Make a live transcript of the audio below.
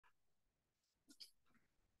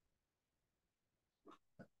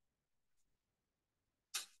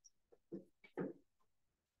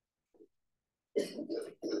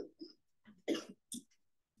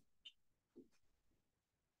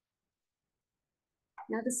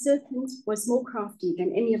Now the serpent was more crafty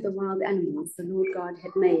than any of the wild animals the Lord God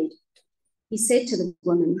had made. He said to the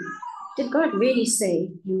woman, "Did God really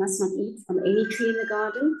say you must not eat from any tree in the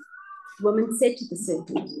garden?" The woman said to the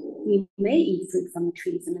serpent, "You may eat fruit from the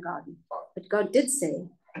trees in the garden, but God did say,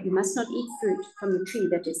 you must not eat fruit from the tree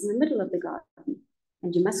that is in the middle of the garden,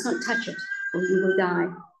 and you must not touch it, or you will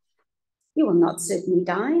die." "You will not certainly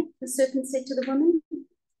die," the serpent said to the woman,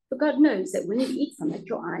 "for God knows that when you eat from it,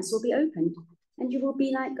 your eyes will be opened, and you will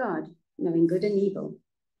be like God, knowing good and evil."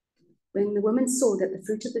 When the woman saw that the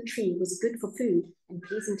fruit of the tree was good for food and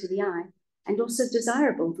pleasing to the eye, and also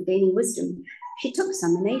desirable for gaining wisdom, she took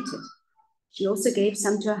some and ate it. She also gave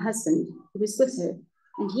some to her husband, who was with her,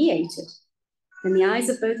 and he ate it. Then the eyes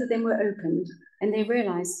of both of them were opened, and they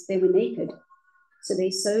realized they were naked. So they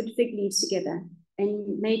sewed fig leaves together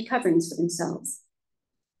and made coverings for themselves.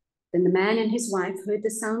 Then the man and his wife heard the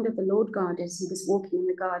sound of the Lord God as he was walking in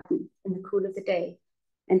the garden in the cool of the day,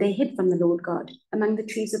 and they hid from the Lord God among the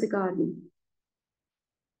trees of the garden.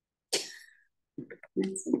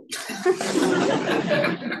 That's it.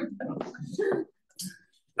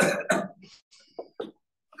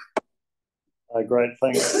 Great,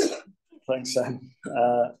 thanks, Sam.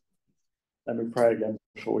 Let me pray again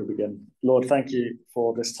before we begin. Lord, thank you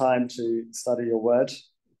for this time to study your word.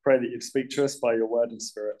 Pray that you'd speak to us by your word and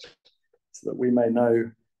spirit, so that we may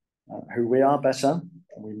know who we are better,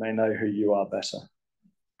 and we may know who you are better.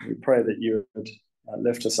 We pray that you would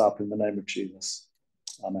lift us up in the name of Jesus.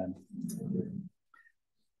 Amen.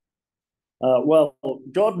 Well,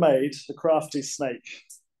 God made the crafty snake,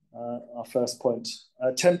 our first point.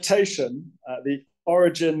 Temptation, the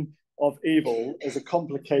origin of evil, is a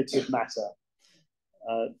complicated matter.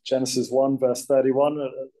 Genesis 1, verse 31, a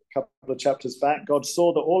couple of chapters back, God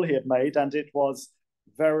saw that all he had made, and it was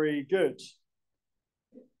very good.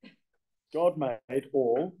 God made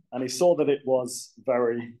all, and he saw that it was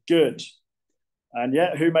very good. And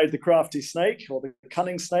yet, who made the crafty snake, or the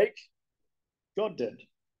cunning snake? God did.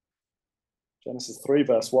 Genesis 3,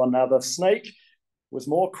 verse 1, now the snake was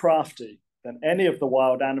more crafty than any of the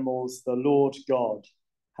wild animals the Lord God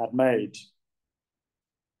had made.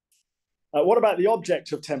 What about the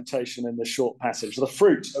object of temptation in this short passage, the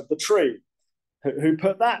fruit of the tree? Who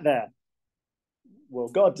put that there? Well,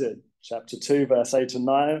 God did. Chapter 2, verse 8 and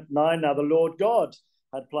 9. Now the Lord God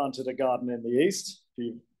had planted a garden in the east. A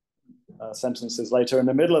few sentences later, in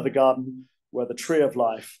the middle of the garden were the tree of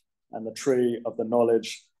life and the tree of the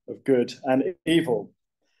knowledge of good and evil.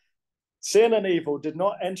 Sin and evil did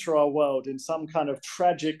not enter our world in some kind of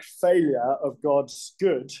tragic failure of God's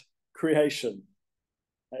good creation.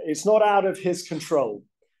 It's not out of his control.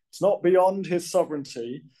 It's not beyond his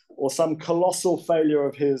sovereignty or some colossal failure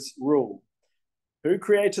of his rule. Who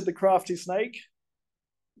created the crafty snake?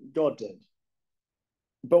 God did.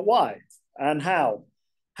 But why and how?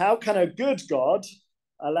 How can a good God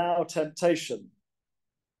allow temptation?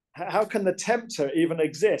 How can the tempter even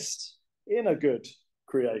exist in a good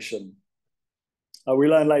creation? We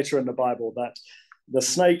learn later in the Bible that the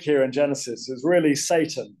snake here in Genesis is really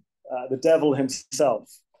Satan, the devil himself,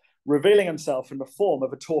 revealing himself in the form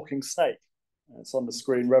of a talking snake. It's on the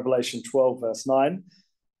screen, Revelation 12, verse 9.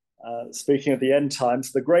 Speaking of the end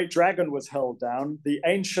times, the great dragon was held down, the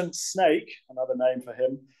ancient snake, another name for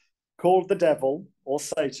him, called the devil or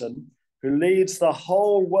Satan, who leads the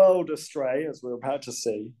whole world astray, as we're about to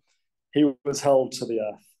see. He was held to the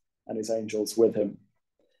earth and his angels with him.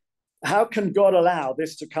 How can God allow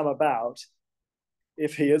this to come about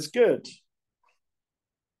if he is good?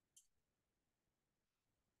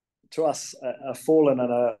 To us, a fallen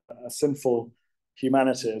and a sinful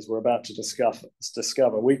humanity, as we're about to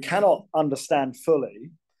discover, we cannot understand fully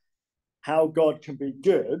how God can be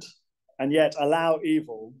good and yet allow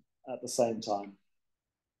evil at the same time.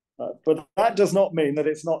 But that does not mean that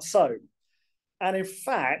it's not so. And in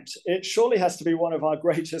fact, it surely has to be one of our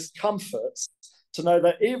greatest comforts to know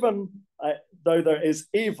that even though there is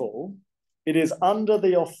evil, it is under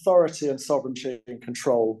the authority and sovereignty and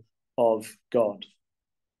control of God.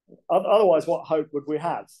 Otherwise, what hope would we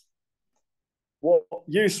have? What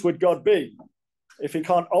use would God be if he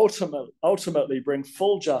can't ultimately bring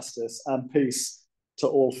full justice and peace to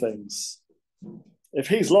all things? If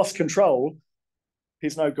he's lost control,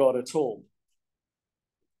 he's no God at all.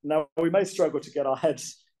 Now, we may struggle to get our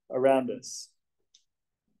heads around this,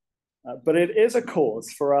 but it is a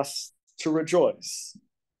cause for us to rejoice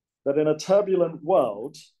that in a turbulent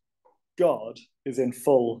world, God is in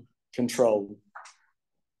full control.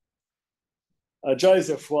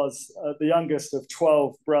 Joseph was the youngest of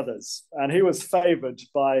 12 brothers, and he was favored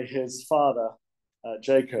by his father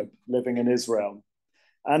Jacob, living in Israel.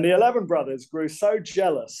 And the 11 brothers grew so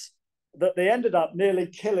jealous that they ended up nearly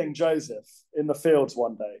killing Joseph in the fields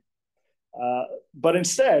one day. But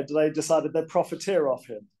instead, they decided they'd profiteer off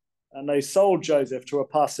him, and they sold Joseph to a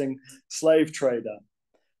passing slave trader.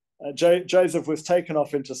 Joseph was taken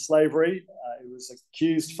off into slavery. He was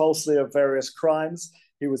accused falsely of various crimes.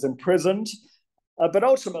 He was imprisoned, but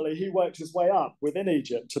ultimately he worked his way up within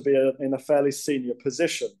Egypt to be in a fairly senior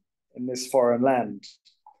position in this foreign land.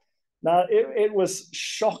 Now, it was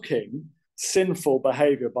shocking, sinful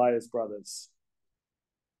behavior by his brothers.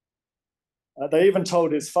 They even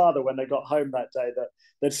told his father when they got home that day that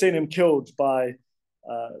they'd seen him killed by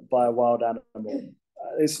a wild animal.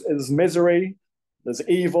 There's misery, there's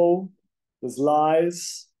evil, there's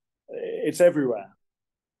lies. It's everywhere.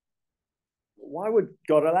 Why would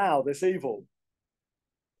God allow this evil?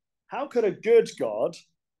 How could a good God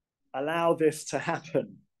allow this to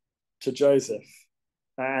happen to Joseph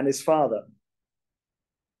and his father?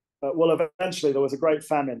 Well, eventually there was a great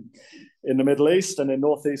famine in the Middle East and in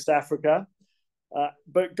Northeast Africa.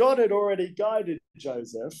 But God had already guided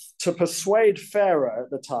Joseph to persuade Pharaoh at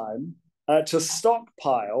the time to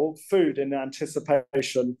stockpile food in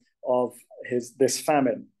anticipation of this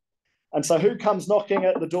famine. And so who comes knocking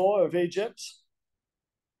at the door of Egypt?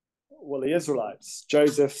 Well, the Israelites,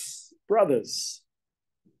 Joseph's brothers.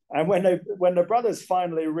 And when the brothers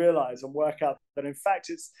finally realize and work out that in fact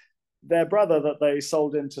it's their brother that they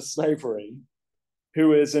sold into slavery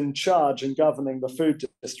who is in charge and governing the food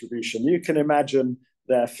distribution, you can imagine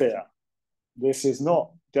their fear. This is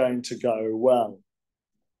not going to go well.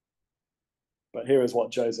 But here is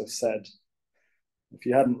what Joseph said. If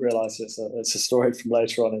you hadn't realized, it's a story from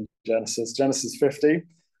later on in Genesis 50.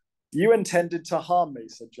 You intended to harm me,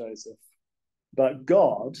 said Joseph, but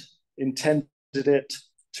God intended it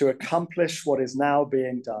to accomplish what is now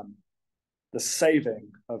being done, the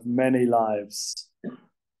saving of many lives.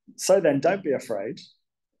 So then, don't be afraid.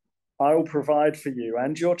 I will provide for you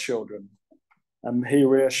and your children. And he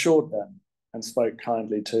reassured them and spoke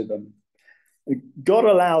kindly to them. God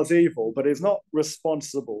allows evil, but is not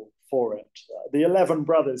responsible for it. The 11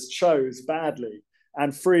 brothers chose badly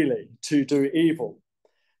and freely to do evil.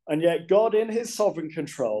 And yet God, in his sovereign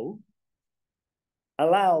control,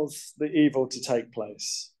 allows the evil to take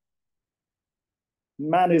place.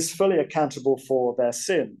 Man is fully accountable for their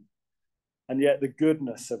sin, and yet the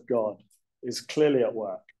goodness of God is clearly at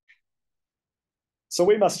work. So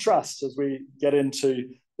we must trust, as we get into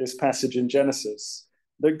this passage in Genesis,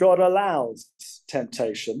 that God allows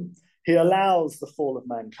temptation. He allows the fall of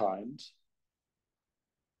mankind.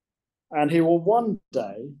 And he will one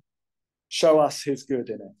day show us his good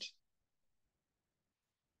in it.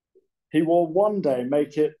 He will one day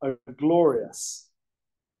make it a glorious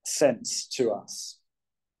sense to us.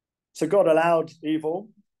 So God allowed evil,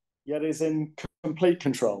 yet is in complete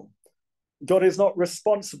control. God is not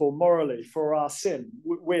responsible morally for our sin.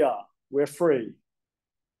 We are. We're free.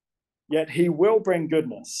 Yet he will bring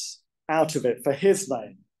goodness out of it for his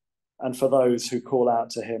name and for those who call out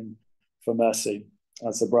to him for mercy,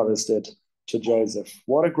 as the brothers did to Joseph.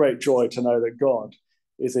 What a great joy to know that God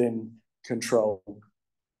is in control.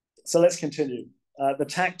 So let's continue. The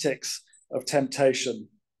tactics of temptation.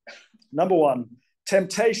 Number one,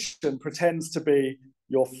 temptation pretends to be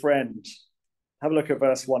your friend. Have a look at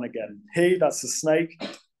verse 1 again. He, that's the snake,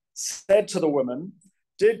 said to the woman,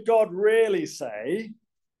 did God really say,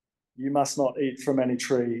 you must not eat from any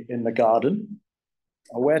tree in the garden?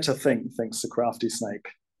 Or where to think, thinks the crafty snake.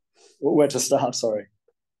 Where to start, sorry.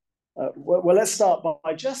 Well, let's start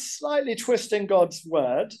by just slightly twisting God's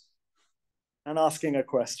word and asking a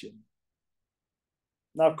question.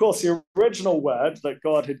 Now, of course, the original word that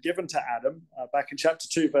God had given to Adam back in chapter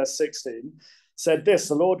 2, verse 16, said this: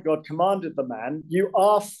 the Lord God commanded the man, you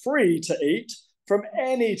are free to eat from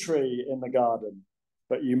any tree in the garden,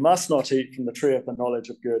 but you must not eat from the tree of the knowledge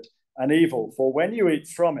of good and evil, for when you eat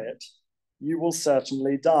from it, you will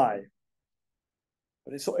certainly die.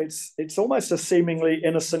 But it's almost a seemingly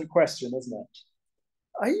innocent question, isn't it?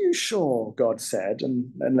 Are you sure, God said?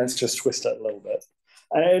 And let's just twist it a little bit.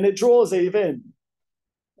 And it draws Eve in.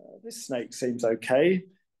 This snake seems okay,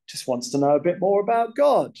 just wants to know a bit more about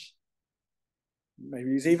God.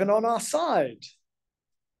 Maybe he's even on our side.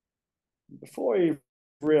 Before Eve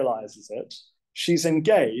realizes it, she's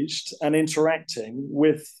engaged and interacting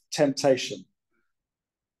with temptation.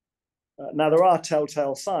 Now, there are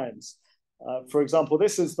telltale signs. For example,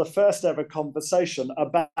 this is the first ever conversation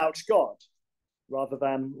about God rather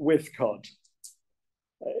than with God.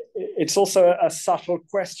 It's also a subtle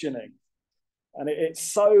questioning, and it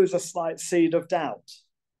sows a slight seed of doubt.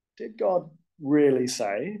 Did God really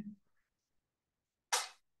say?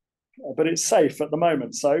 but it's safe at the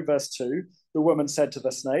moment. So, verse 2, the woman said to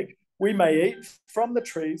the snake, we may eat from the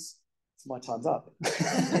trees. My time's up.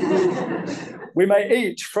 we may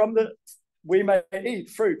eat fruit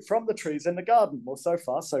from the trees in the garden. Well, so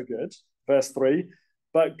far, so good. Verse 3,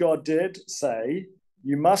 but God did say,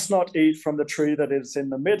 you must not eat from the tree that is in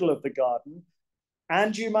the middle of the garden,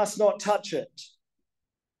 and you must not touch it,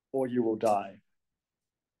 or you will die.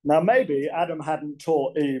 Now, maybe Adam hadn't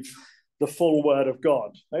taught Eve the full word of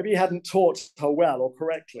God. Maybe he hadn't taught her well or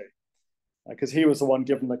correctly, because he was the one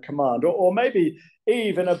given the command. Or maybe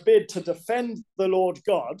Eve, in a bid to defend the Lord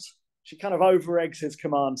God, she kind of over-eggs his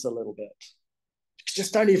commands a little bit.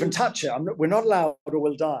 Just don't even touch it. We're not allowed or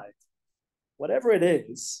we'll die. Whatever it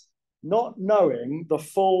is, not knowing the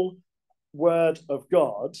full word of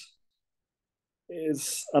God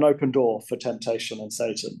is an open door for temptation and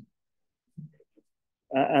Satan.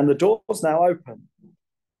 And the door's now open,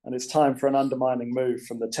 and it's time for an undermining move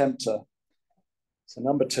from the tempter. So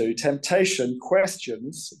number 2, temptation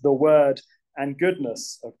questions the word and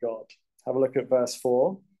goodness of God. Have a look at verse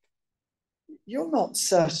 4. You'll not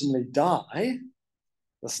certainly die,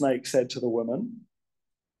 the snake said to the woman.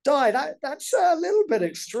 Die, that's a little bit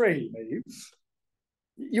extreme, Eve.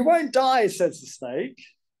 You won't die, says the snake.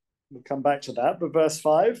 We'll come back to that, but verse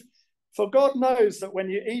 5, for God knows that when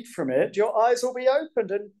you eat from it, your eyes will be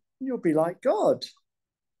opened and you'll be like God,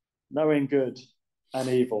 knowing good and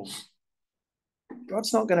evil.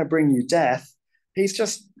 God's not going to bring you death. He's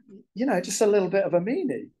just a little bit of a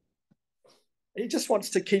meanie. He just wants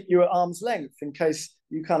to keep you at arm's length in case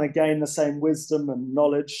you kind of gain the same wisdom and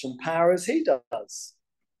knowledge and power as he does.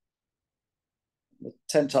 The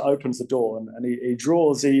tempter opens the door and he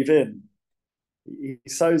draws Eve in. He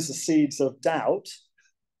sows the seeds of doubt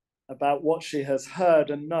about what she has heard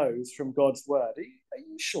and knows from God's word. Are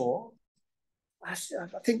you sure? I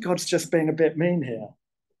think God's just being a bit mean here.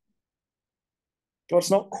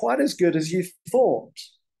 God's not quite as good as you thought.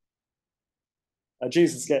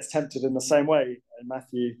 Jesus gets tempted in the same way in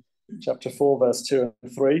Matthew chapter 4, verse 2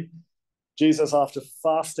 and 3. Jesus, after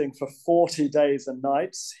fasting for 40 days and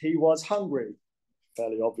nights, he was hungry.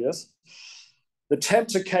 Fairly obvious. The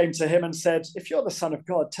tempter came to him and said, if you're the Son of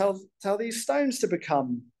God, tell these stones to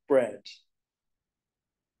become bread.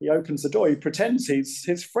 He opens the door. He pretends he's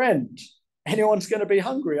his friend. Anyone's going to be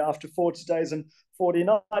hungry after 40 days and 40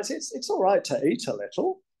 nights. It's all right to eat a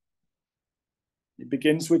little. It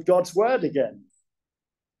begins with God's word again.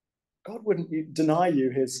 God wouldn't deny you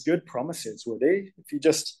his good promises, would he? If you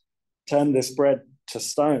just turn this bread to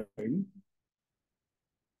stone.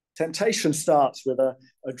 Temptation starts with a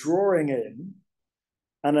drawing in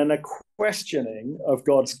and then a questioning of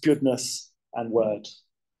God's goodness and word.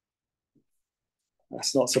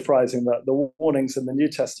 That's not surprising that the warnings in the New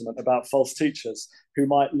Testament about false teachers who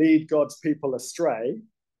might lead God's people astray,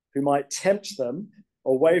 who might tempt them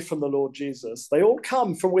away from the Lord Jesus, they all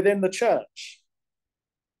come from within the church.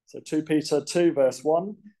 So 2 Peter 2, verse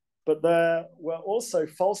 1, but there were also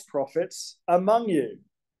false prophets among you,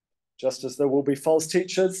 just as there will be false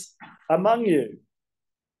teachers among you.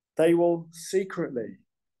 They will secretly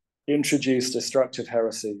introduce destructive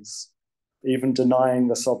heresies, even denying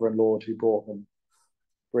the sovereign Lord who brought them,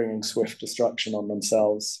 bringing swift destruction on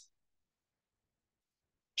themselves.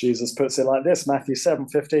 Jesus puts it like this, Matthew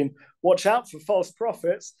 7:15, watch out for false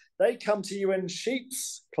prophets. They come to you in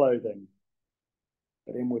sheep's clothing,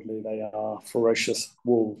 but inwardly they are ferocious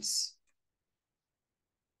wolves.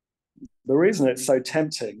 The reason it's so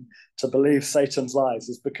tempting to believe Satan's lies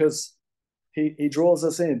is because he draws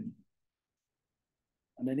us in.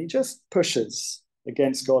 And then he just pushes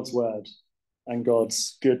against God's word and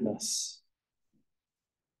God's goodness.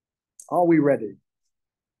 Are we ready?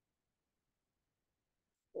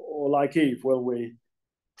 Or like Eve, will we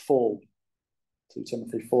fall? 2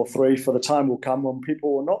 Timothy 4:3, for the time will come when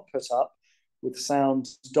people will not put up with sound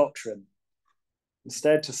doctrine.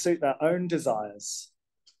 Instead, to suit their own desires,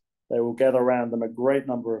 they will gather around them a great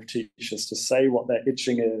number of teachers to say what their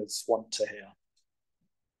itching ears want to hear.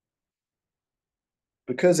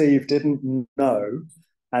 Because Eve didn't know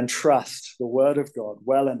and trust the word of God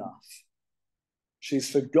well enough, she's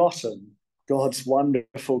forgotten God's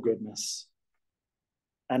wonderful goodness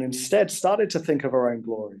and instead started to think of her own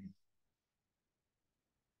glory.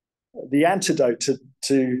 The antidote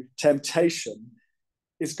to temptation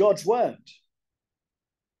is God's word,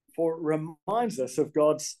 for it reminds us of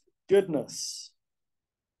God's goodness.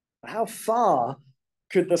 How far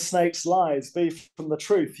could the snake's lies be from the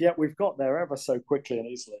truth? Yet we've got there ever so quickly and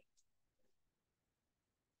easily.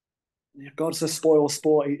 God's a spoil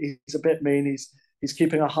sport. He's a bit mean. He's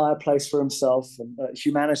keeping a higher place for himself and at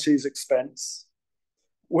humanity's expense.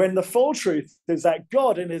 when the full truth is that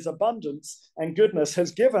God in his abundance and goodness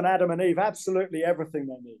has given Adam and Eve absolutely everything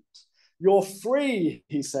they need. You're free,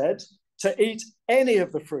 he said, to eat any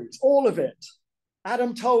of the fruit, all of it.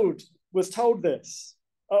 Adam was told this,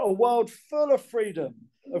 a world full of freedom,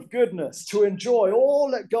 of goodness, to enjoy all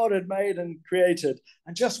that God had made and created,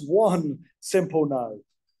 and just one simple no.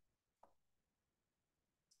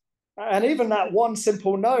 And even that one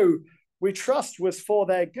simple no, we trust was for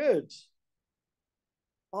their good.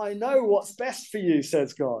 I know what's best for you,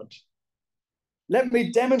 says God. Let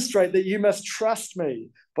me demonstrate that you must trust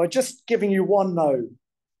me by just giving you one no.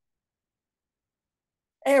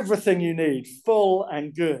 Everything you need, full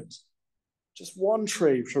and good. Just one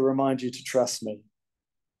tree to remind you to trust me.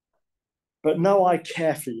 But no, I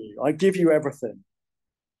care for you. I give you everything.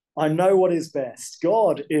 I know what is best.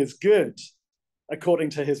 God is good,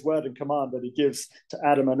 according to his word and command that he gives to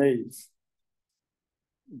Adam and Eve.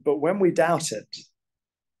 But when we doubt it,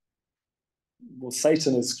 well,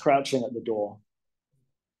 Satan is crouching at the door.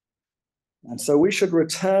 And so we should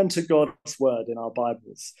return to God's word in our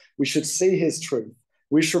Bibles. We should see his truth.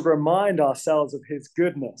 We should remind ourselves of his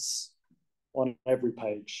goodness on every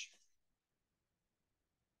page.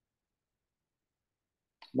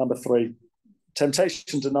 Number 3,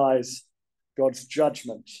 temptation denies God's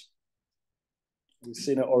judgment. We've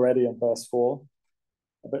seen it already in verse 4.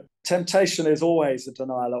 But temptation is always a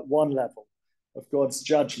denial at one level of God's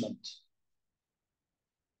judgment.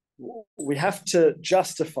 We have to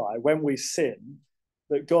justify when we sin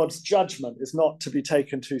that God's judgment is not to be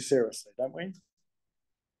taken too seriously, don't we?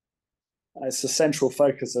 It's the central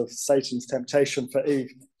focus of Satan's temptation for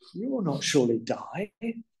Eve. You will not surely die.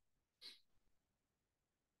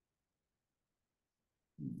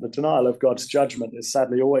 The denial of God's judgment is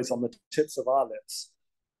sadly always on the tips of our lips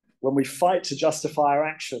when we fight to justify our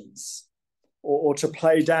actions or to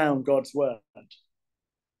play down God's word.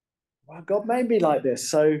 Well, God made me like this,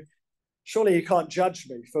 so surely he can't judge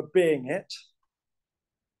me for being it.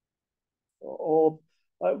 Or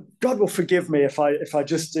God will forgive me if I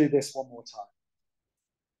just do this one more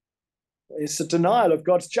time. It's a denial of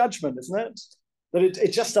God's judgment, isn't it? That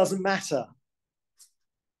it just doesn't matter.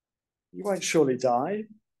 You won't surely die.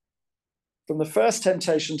 From the first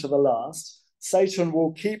temptation to the last, Satan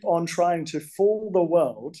will keep on trying to fool the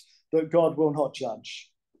world that God will not judge.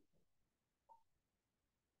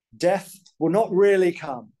 Death will not really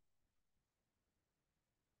come.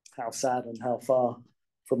 How sad and how far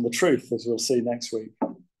from the truth, as we'll see next week.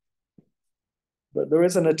 But there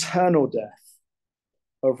is an eternal death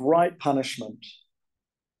of right punishment,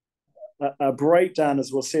 a breakdown,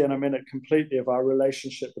 as we'll see in a minute, completely of our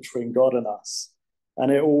relationship between God and us.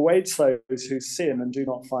 And it awaits those who sin and do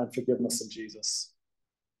not find forgiveness in Jesus.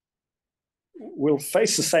 We'll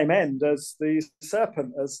face the same end as the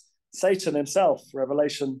serpent, as Satan himself.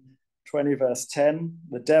 Revelation 20, verse 10,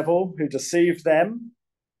 the devil who deceived them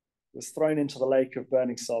was thrown into the lake of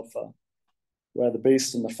burning sulfur, where the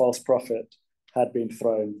beast and the false prophet had been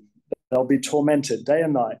thrown. They'll be tormented day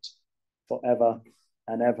and night forever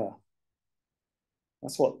and ever.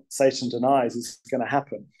 That's what Satan denies is going to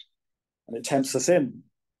happen. And it tempts us in.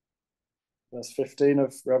 Verse 15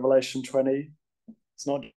 of Revelation 20, it's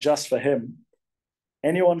not just for him.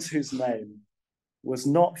 Anyone whose name was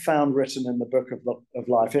not found written in the book of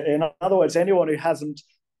life. In other words, anyone who hasn't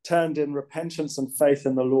turned in repentance and faith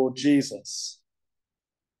in the Lord Jesus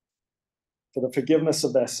for the forgiveness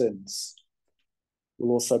of their sins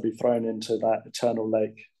will also be thrown into that eternal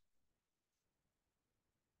lake.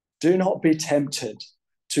 Do not be tempted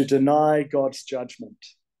to deny God's judgment.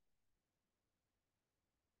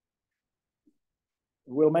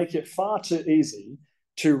 We'll make it far too easy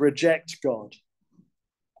to reject God.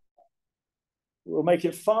 We'll make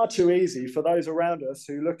it far too easy for those around us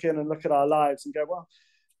who look in and look at our lives and go, well,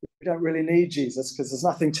 we don't really need Jesus because there's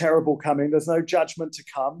nothing terrible coming. There's no judgment to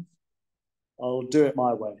come. I'll do it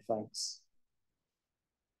my way, thanks.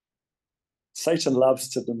 Satan loves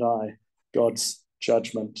to deny God's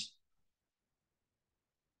judgment.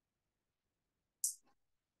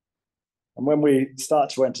 And when we start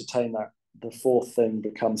to entertain that, the fourth thing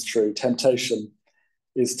becomes true. Temptation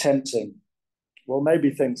is tempting. Well, maybe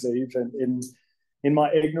thinks even in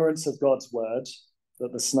my ignorance of God's word,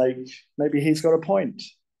 that the snake, maybe he's got a point.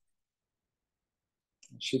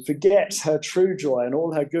 She forgets her true joy and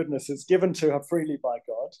all her goodness is given to her freely by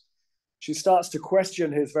God. She starts to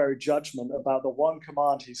question his very judgment about the one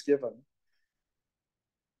command he's given.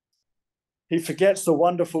 He forgets the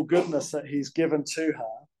wonderful goodness that he's given to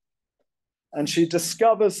her. And she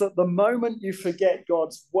discovers that the moment you forget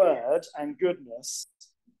God's word and goodness,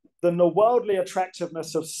 then the worldly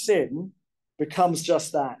attractiveness of sin becomes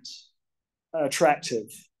just that, attractive,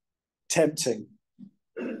 tempting.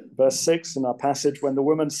 Verse 6 in our passage, when the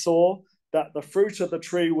woman saw that the fruit of the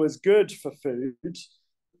tree was good for food,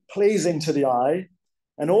 pleasing to the eye,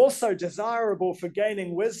 and also desirable for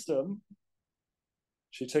gaining wisdom,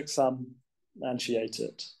 she took some and she ate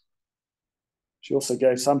it. She also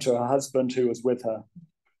gave some to her husband who was with her,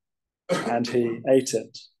 and he ate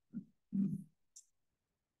it.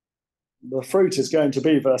 The fruit is going to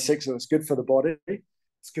be, verse 6, it's good for the body,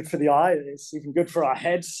 it's good for the eye, it's even good for our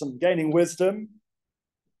heads and gaining wisdom.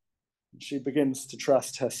 She begins to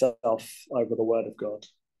trust herself over the word of God.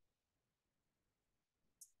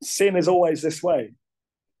 Sin is always this way.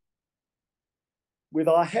 With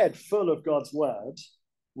our head full of God's word,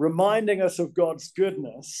 reminding us of God's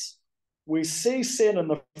goodness, we see sin and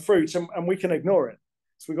the fruit and we can ignore it.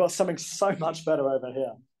 So we've got something so much better over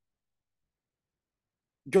here.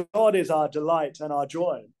 God is our delight and our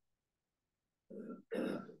joy.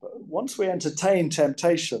 But once we entertain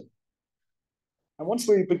temptation, and once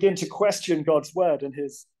we begin to question God's word and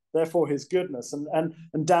therefore his goodness and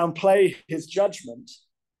downplay his judgment,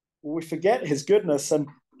 we forget his goodness and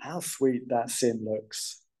how sweet that sin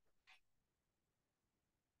looks.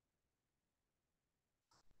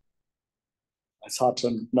 It's hard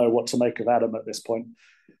to know what to make of Adam at this point.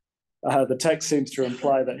 The text seems to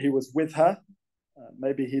imply that he was with her.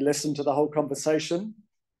 Maybe he listened to the whole conversation.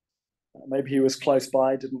 Maybe he was close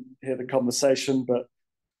by, didn't hear the conversation, but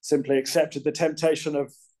simply accepted the temptation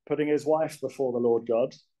of putting his wife before the Lord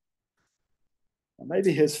God. And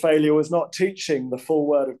maybe his failure was not teaching the full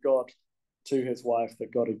word of God to his wife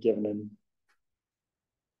that God had given him.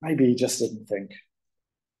 Maybe he just didn't think.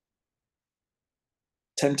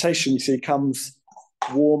 Temptation, you see, comes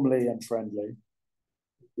warmly and friendly,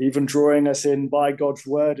 even drawing us in by God's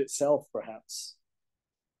word itself, perhaps.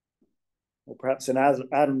 Or perhaps in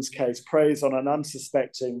Adam's case, preys on an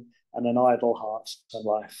unsuspecting and an idle heart and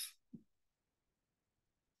life.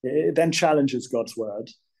 It then challenges God's word.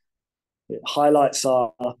 It highlights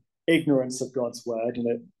our ignorance of God's word,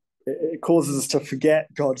 and it causes us to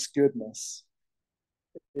forget God's goodness.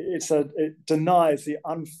 It denies the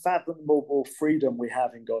unfathomable freedom we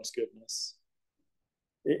have in God's goodness.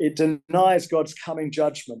 It denies God's coming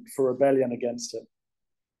judgment for rebellion against it.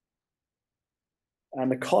 And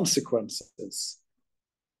the consequences,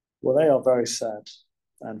 well, they are very sad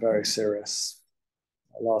and very serious.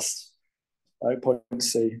 Last point to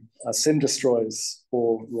see, sin destroys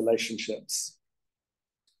all relationships.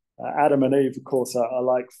 Adam and Eve, of course, are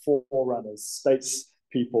like forerunners,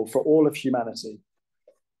 statespeople for all of humanity.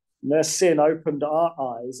 And their sin opened our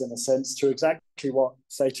eyes, in a sense, to exactly what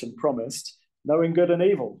Satan promised, knowing good and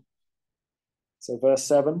evil. So verse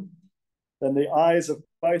 7, then the eyes of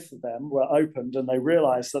both of them were opened and they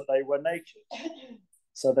realized that they were naked.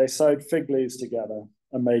 So they sewed fig leaves together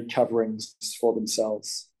and made coverings for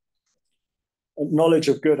themselves. Knowledge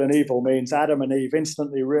of good and evil means Adam and Eve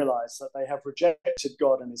instantly realize that they have rejected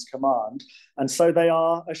God and his command, and so they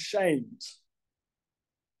are ashamed.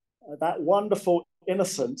 That wonderful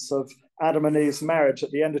innocence of Adam and Eve's marriage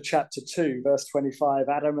at the end of chapter 2, verse 25,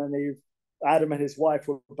 Adam and his wife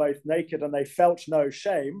were both naked and they felt no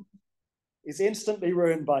shame, is instantly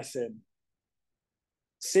ruined by sin.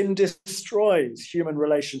 Sin destroys human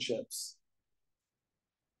relationships.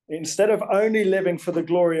 Instead of only living for the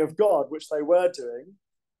glory of God, which they were doing,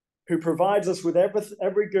 who provides us with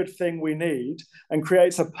every good thing we need and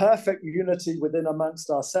creates a perfect unity within amongst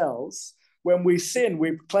ourselves, when we sin,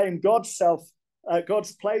 we claim God's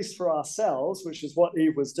place for ourselves, which is what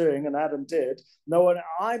Eve was doing and Adam did. No,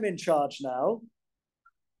 I'm in charge now.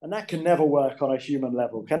 And that can never work on a human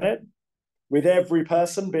level, can it? With every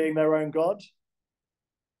person being their own God.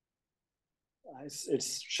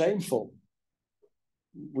 It's shameful.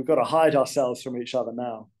 We've got to hide ourselves from each other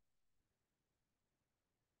now.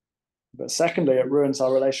 But secondly, it ruins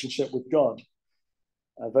our relationship with God.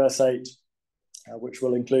 Verse 8, which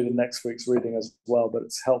we'll include in next week's reading as well, but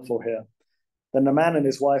it's helpful here. Then the man and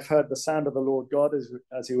his wife heard the sound of the Lord God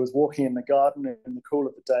as he was walking in the garden in the cool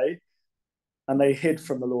of the day, and they hid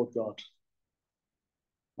from the Lord God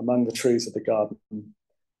among the trees of the garden.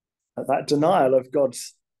 That denial of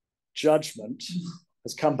God's judgment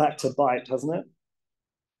has come back to bite, hasn't it?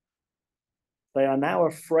 They are now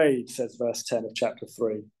afraid, says verse 10 of chapter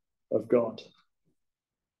 3, of God.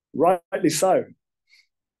 Rightly so.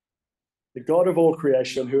 The God of all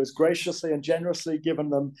creation, who has graciously and generously given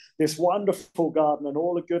them this wonderful garden and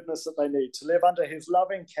all the goodness that they need to live under his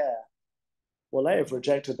loving care, well, they have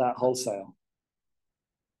rejected that wholesale.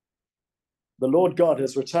 The Lord God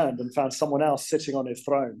has returned and found someone else sitting on his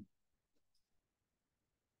throne.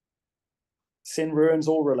 Sin ruins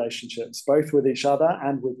all relationships, both with each other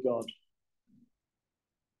and with God.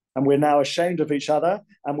 And we're now ashamed of each other,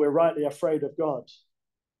 and we're rightly afraid of God.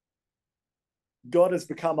 God has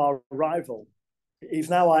become our rival. He's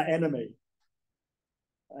now our enemy,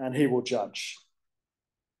 and he will judge.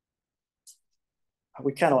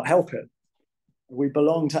 We cannot help it. We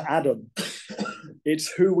belong to Adam.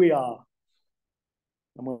 It's who we are.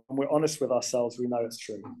 And when we're honest with ourselves, we know it's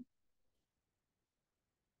true.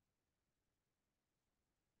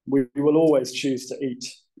 We will always choose to eat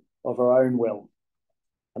of our own will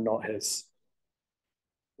and not his.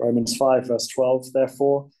 Romans 5, verse 12,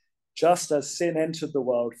 therefore, just as sin entered the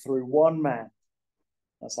world through one man,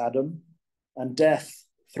 that's Adam, and death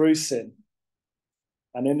through sin,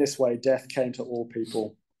 and in this way death came to all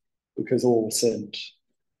people because all sinned.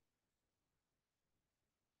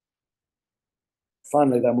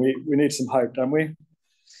 Finally, then, we need some hope, don't we?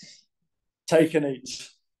 Take and eat.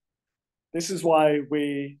 This is why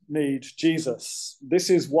we need Jesus. This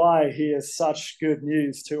is why he is such good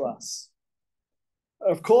news to us.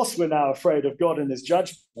 Of course, we're now afraid of God and his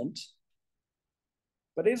judgment,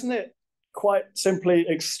 but isn't it quite simply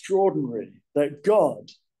extraordinary that God,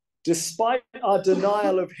 despite our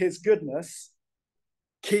denial of his goodness,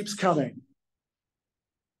 keeps coming?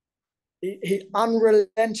 He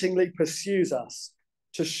unrelentingly pursues us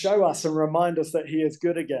to show us and remind us that he is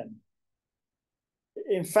good again.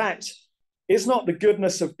 In fact, is not the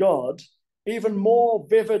goodness of God even more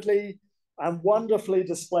vividly and wonderfully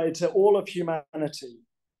displayed to all of humanity?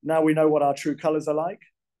 Now we know what our true colors are like.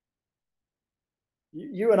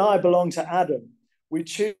 You and I belong to Adam. We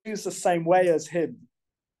choose the same way as him.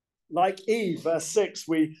 Like Eve, verse 6,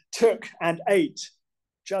 we took and ate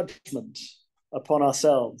judgment upon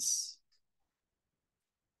ourselves.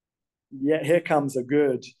 Yet here comes a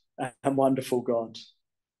good and wonderful God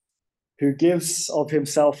who gives of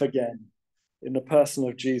himself again in the person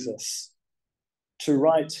of Jesus to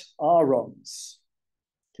right our wrongs.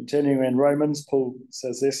 Continuing in Romans, Paul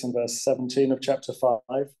says this in verse 17 of chapter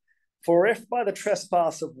 5, for if by the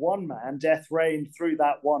trespass of one man death reigned through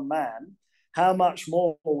that one man, how much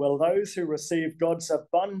more will those who receive God's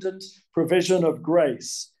abundant provision of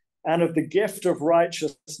grace and of the gift of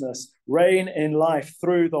righteousness reign in life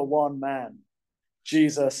through the one man,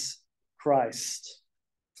 Jesus Christ.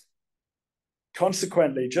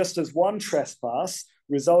 Consequently, just as one trespass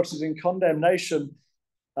resulted in condemnation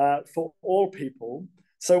for all people,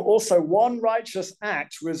 so also one righteous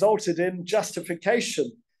act resulted in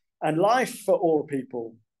justification and life for all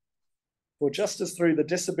people. For just as through the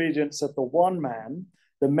disobedience of the one man,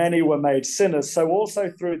 the many were made sinners, so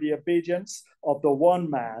also through the obedience of the one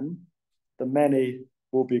man, the many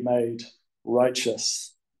will be made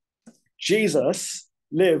righteous. Jesus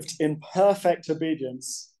lived in perfect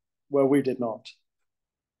obedience where we did not.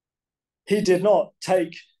 He did not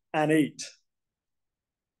take and eat.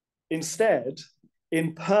 Instead,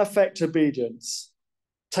 in perfect obedience,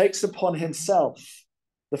 takes upon himself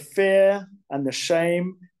the fear and the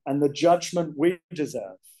shame and the judgment we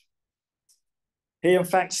deserve. He, in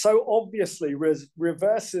fact, so obviously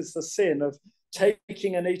reverses the sin of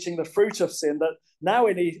taking and eating the fruit of sin that now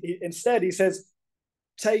instead he says,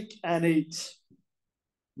 take and eat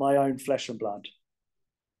my own flesh and blood.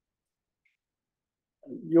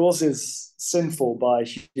 Yours is sinful by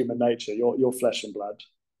human nature, your flesh and blood.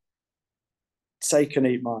 Take and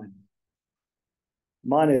eat mine.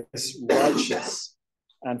 Mine is righteous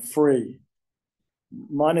and free.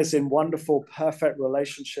 Mine is in wonderful, perfect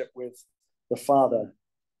relationship with the Father,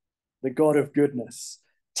 the God of goodness.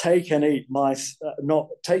 Take and eat not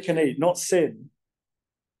sin,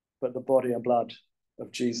 but the body and blood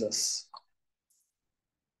of Jesus.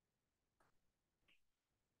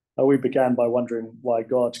 We began by wondering why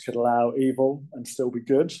God could allow evil and still be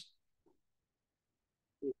good.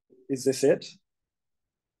 Is this it?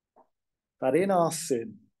 That in our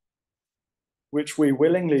sin, which we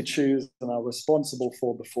willingly choose and are responsible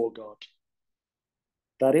for before God,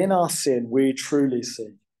 that in our sin we truly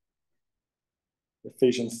see,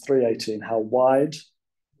 Ephesians 3:18, how wide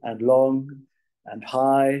and long and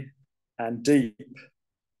high and deep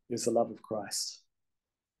is the love of Christ,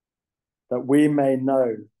 that we may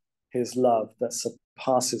know his love that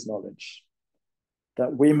surpasses knowledge,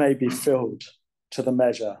 that we may be filled to the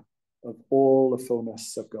measure of all the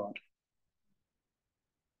fullness of God.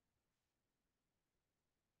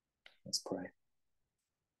 Let's pray.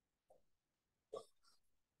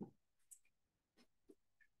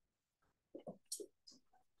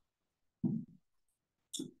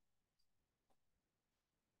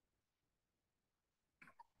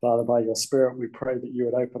 Father, by your Spirit, we pray that you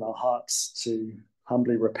would open our hearts to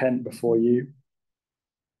humbly repent before you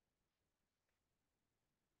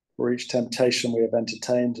for each temptation we have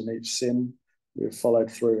entertained and each sin we have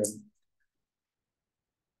followed through, and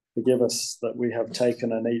forgive us that we have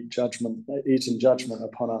taken and eaten judgment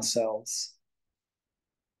upon ourselves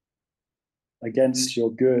against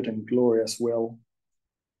your good and glorious will,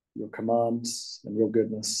 your commands and your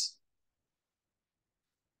goodness.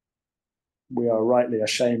 We are rightly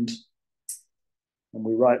ashamed, and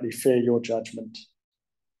we rightly fear your judgment.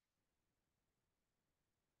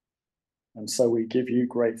 And so we give you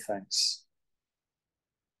great thanks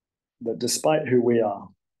that despite who we are,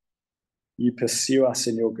 you pursue us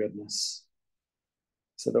in your goodness,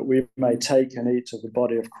 so that we may take and eat of the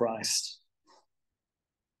body of Christ,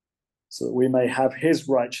 so that we may have his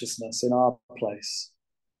righteousness in our place,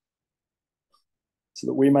 so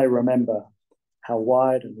that we may remember how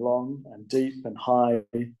wide and long and deep and high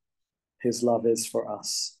his love is for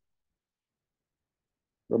us.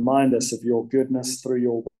 Remind us of your goodness through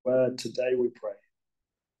your word today, we pray,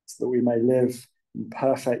 so that we may live in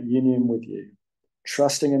perfect union with you,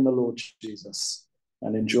 trusting in the Lord Jesus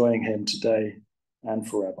and enjoying him today and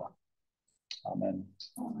forever. Amen.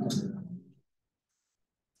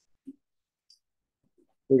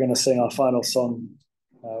 We're going to sing our final song,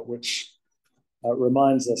 which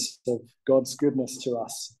reminds us of God's goodness to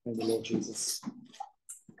us in the Lord Jesus.